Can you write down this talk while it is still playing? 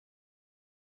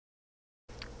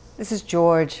This is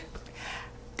George.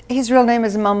 His real name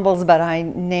is Mumbles, but I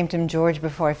named him George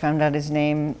before I found out his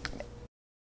name.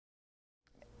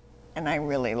 And I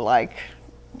really like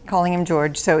calling him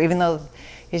George. So even though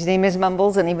his name is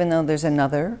Mumbles, and even though there's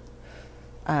another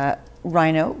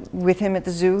rhino with him at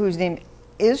the zoo whose name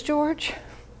is George,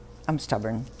 I'm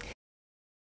stubborn.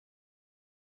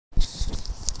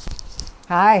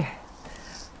 Hi.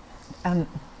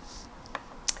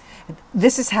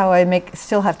 This is how I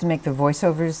still have to make the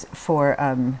voiceovers for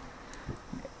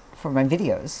my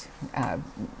videos,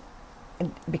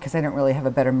 because I don't really have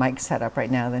a better mic set up right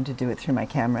now than to do it through my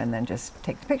camera and then just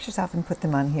take the pictures off and put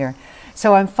them on here.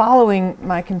 So I'm following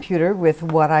my computer with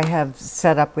what I have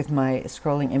set up with my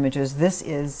scrolling images. This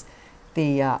is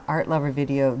the Art Lover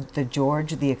video, the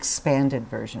George, the expanded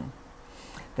version,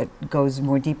 that goes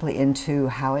more deeply into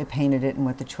how I painted it and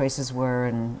what the choices were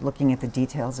and looking at the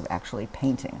details of actually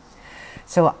painting.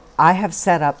 So I have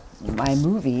set up my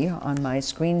movie on my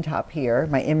screen top here,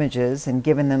 my images, and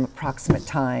given them approximate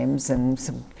times and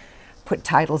put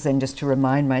titles in just to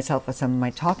remind myself of some of my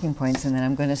talking points, and then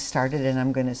I'm going to start it and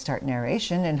I'm going to start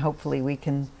narration, and hopefully we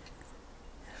can,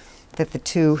 that the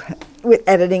two, with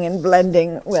editing and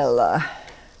blending, will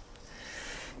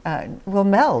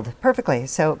meld perfectly.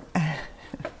 So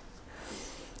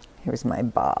here's my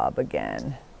Bob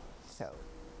again.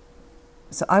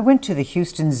 So I went to the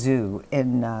Houston Zoo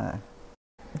in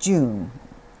June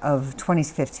of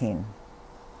 2015.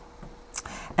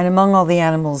 And among all the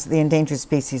animals, the endangered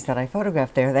species that I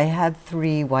photographed there, they had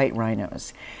 3 white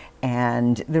rhinos.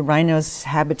 And the rhinos'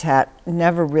 habitat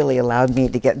never really allowed me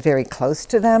to get very close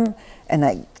to them. And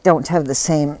I don't have the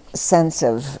same sense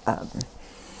of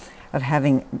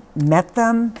having met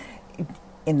them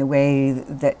in the way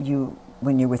that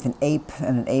when you're with an ape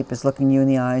and an ape is looking you in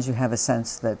the eyes, you have a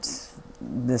sense that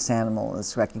this animal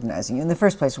is recognizing you. In the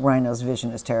first place, rhino's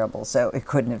vision is terrible, so it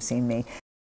couldn't have seen me.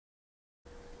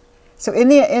 So in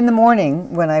the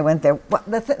morning when I went there, well,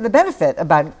 the benefit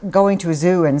about going to a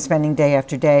zoo and spending day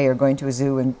after day, or going to a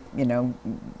zoo and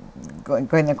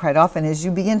going there quite often, is you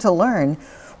begin to learn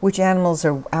which animals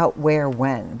are out where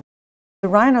when. The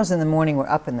rhinos in the morning were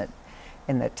up in the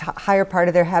higher part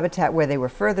of their habitat, where they were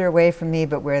further away from me,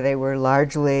 but where they were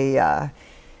largely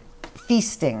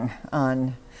feasting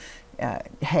on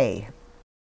hay.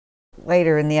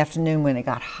 Later in the afternoon, when it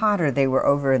got hotter, they were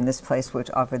over in this place which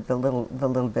offered the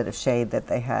little bit of shade that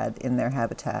they had in their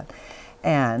habitat.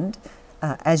 And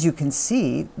as you can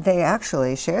see, they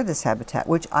actually share this habitat,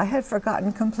 which I had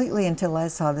forgotten completely until I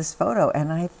saw this photo.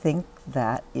 And I think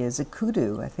that is a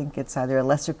kudu. I think it's either a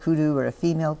lesser kudu or a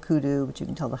female kudu, but you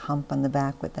can tell the hump on the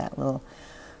back with that little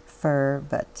fur.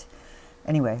 But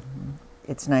anyway,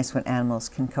 it's nice when animals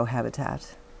can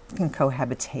cohabitate.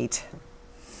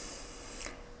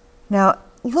 Now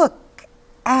look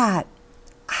at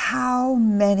how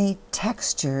many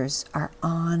textures are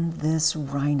on this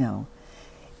rhino.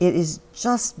 It is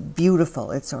just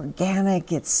beautiful. It's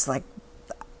organic. It's like,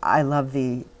 I love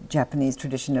the Japanese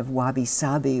tradition of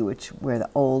wabi-sabi, where the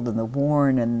old and the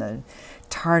worn and the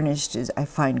tarnished is, I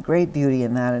find great beauty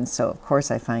in that, and so of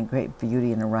course I find great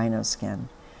beauty in a rhino skin.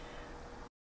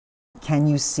 Can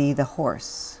you see the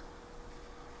horse?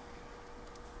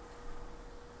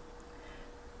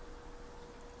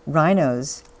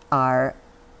 Rhinos are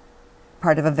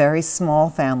part of a very small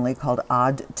family called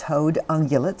odd-toed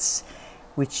ungulates,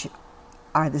 which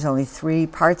there's only 3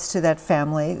 parts to that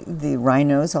family. The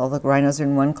rhinos, all the rhinos are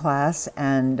in one class,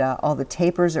 and all the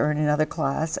tapirs are in another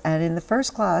class. And in the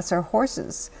first class are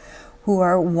horses, who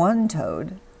are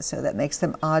one-toed, so that makes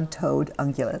them odd-toed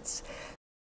ungulates.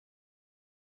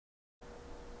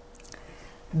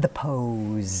 The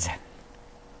pose.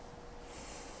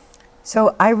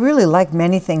 So I really like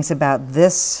many things about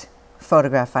this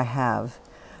photograph I have,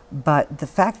 but the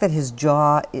fact that his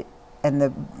jaw and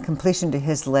the completion to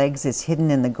his legs is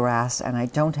hidden in the grass, and I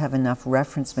don't have enough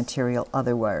reference material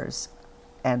otherwise,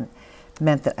 and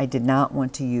meant that I did not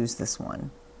want to use this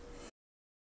one.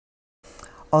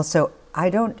 Also, I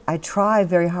try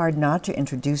very hard not to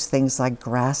introduce things like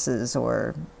grasses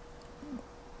or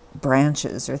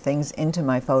branches or things into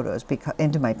my photos,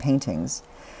 into my paintings,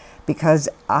 because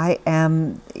I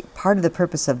am, part of the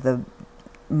purpose of the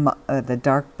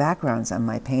dark backgrounds on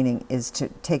my painting is to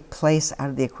take place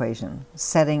out of the equation.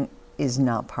 Setting is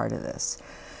not part of this.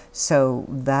 So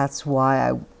that's why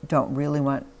I don't really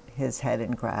want his head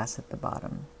in grass at the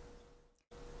bottom.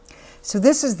 So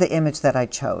this is the image that I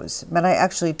chose, but I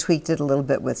actually tweaked it a little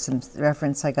bit with some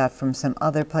reference I got from some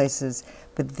other places,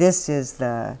 but this is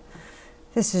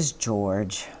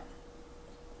George.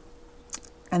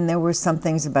 And there were some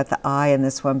things about the eye in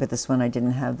this one, but this one I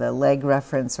didn't have the leg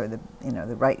reference or the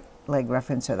right leg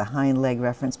reference or the hind leg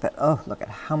reference, but oh, look at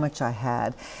how much I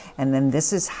had. And then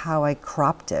this is how I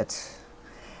cropped it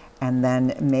and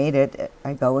then made it.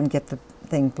 I go and get the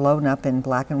thing blown up in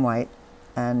black and white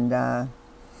and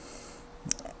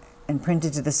print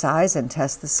it to the size and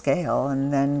test the scale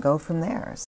and then go from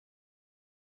there.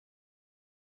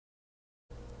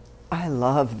 I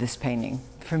love this painting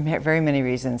for very many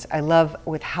reasons. I love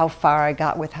with how far I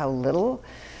got with how little.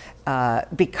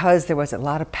 Because there was a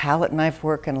lot of palette knife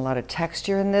work and a lot of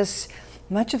texture in this,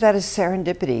 much of that is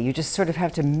serendipity. You just sort of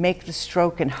have to make the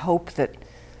stroke and hope that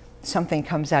something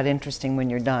comes out interesting when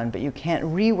you're done, but you can't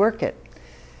rework it,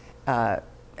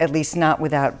 at least not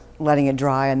without letting it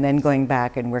dry and then going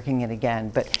back and working it again.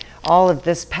 But all of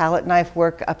this palette knife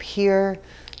work up here,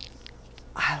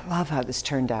 I love how this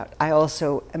turned out. I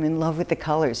also am in love with the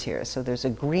colors here. So there's a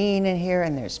green in here,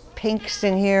 and there's pinks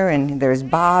in here, and there's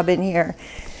Bob in here.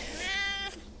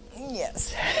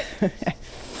 Yes.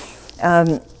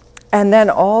 And then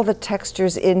all the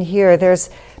textures in here.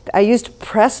 I used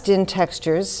pressed in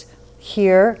textures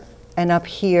here and up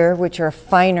here, which are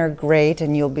finer grade,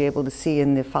 and you'll be able to see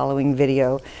in the following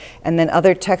video. And then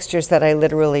other textures that I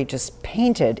literally just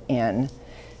painted in,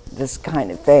 this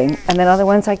kind of thing. And then other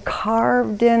ones I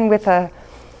carved in with the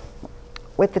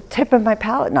tip of my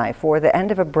palette knife or the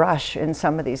end of a brush in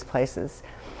some of these places.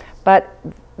 But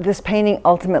this painting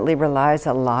ultimately relies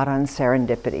a lot on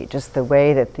serendipity, just the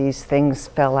way that these things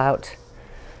fell out.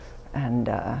 And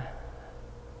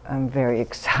I'm very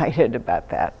excited about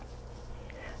that.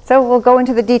 So we'll go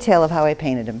into the detail of how I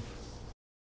painted him.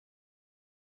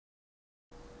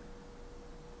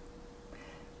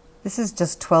 This is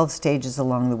just 12 stages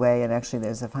along the way, and actually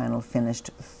there's a final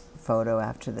finished photo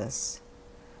after this.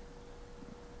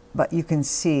 But you can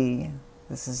see,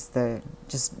 this is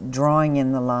just drawing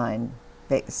in the line,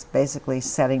 basically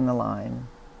setting the line.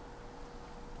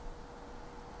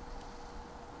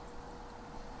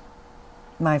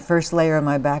 My first layer of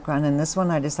my background, and this one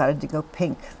I decided to go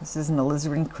pink. This is an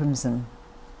alizarin crimson.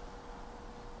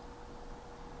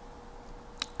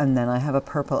 And then I have a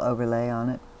purple overlay on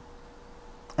it.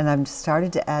 And I've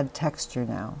started to add texture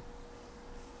now.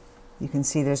 You can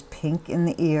see there's pink in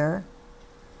the ear,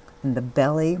 and the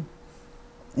belly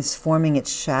is forming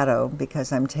its shadow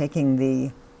because I'm taking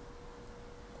the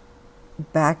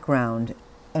background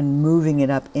and moving it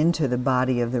up into the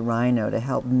body of the rhino to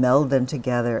help meld them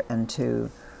together and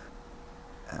to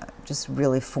just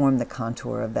really form the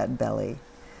contour of that belly.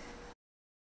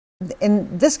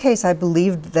 In this case, I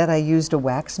believed that I used a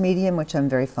wax medium, which I'm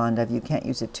very fond of. You can't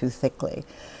use it too thickly.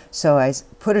 So I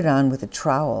put it on with a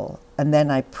trowel, and then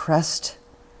I pressed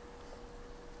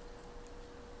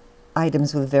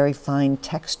items with very fine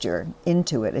texture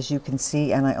into it, as you can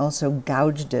see, and I also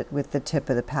gouged it with the tip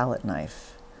of the palette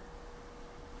knife.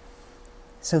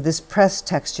 So this pressed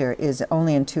texture is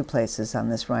only in two places on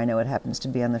this rhino. It happens to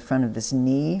be on the front of this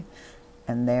knee,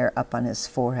 and there up on his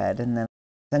forehead, and then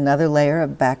another layer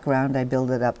of background. I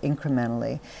build it up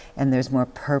incrementally, and there's more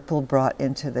purple brought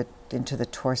into the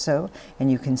torso,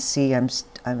 and you can see I'm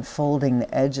folding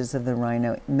the edges of the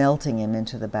rhino, melting him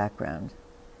into the background.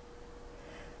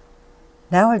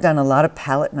 Now I've done a lot of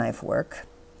palette knife work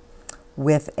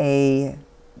with a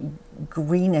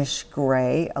greenish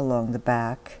gray along the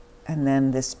back, and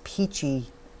then this peachy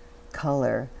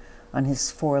color on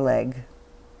his foreleg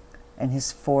and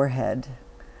his forehead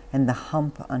and the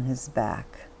hump on his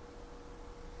back.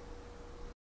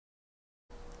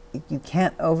 You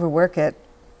can't overwork it.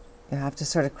 You have to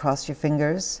sort of cross your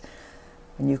fingers,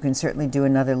 and you can certainly do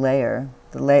another layer.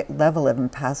 The level of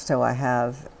impasto I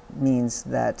have means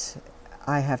that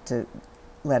I have to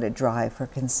let it dry for a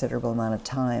considerable amount of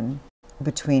time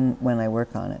between when I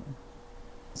work on it.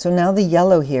 So now the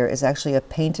yellow here is actually a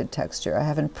painted texture. I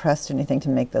haven't pressed anything to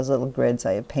make those little grids.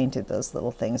 I have painted those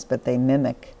little things, but they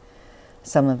mimic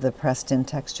some of the pressed in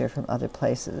texture from other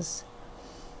places.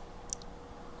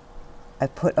 I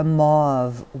put a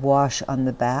mauve wash on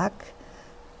the back,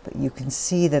 but you can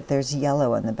see that there's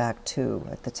yellow on the back too,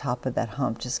 at the top of that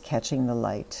hump, just catching the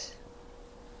light.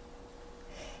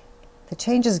 The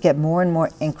changes get more and more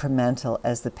incremental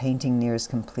as the painting nears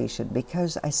completion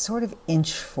because I sort of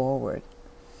inch forward.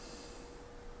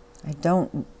 I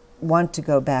don't want to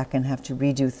go back and have to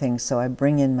redo things, so I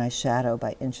bring in my shadow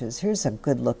by inches. Here's a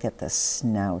good look at the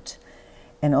snout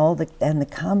and the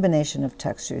combination of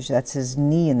textures. That's his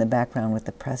knee in the background with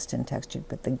the pressed in texture,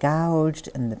 but the gouged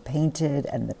and the painted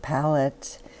and the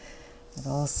palette, it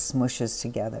all smooshes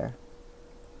together.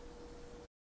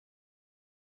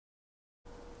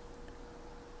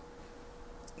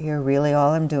 Here really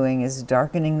all I'm doing is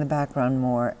darkening the background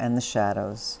more and the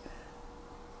shadows.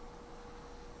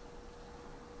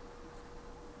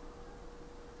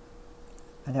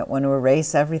 I don't want to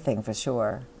erase everything for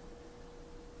sure.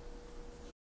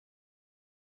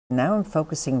 Now I'm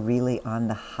focusing really on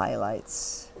the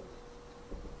highlights.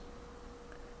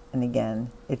 And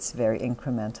again, it's very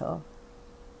incremental.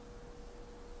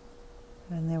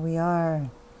 And there we are,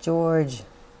 George,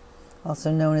 also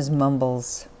known as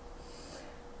Mumbles,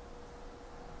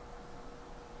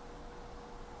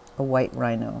 a white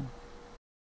rhino.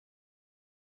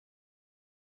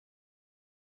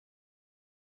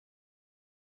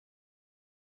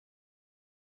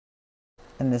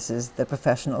 And this is the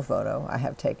professional photo I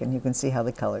have taken. You can see how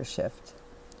the colors shift.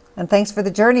 And thanks for the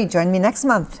journey. Join me next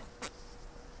month.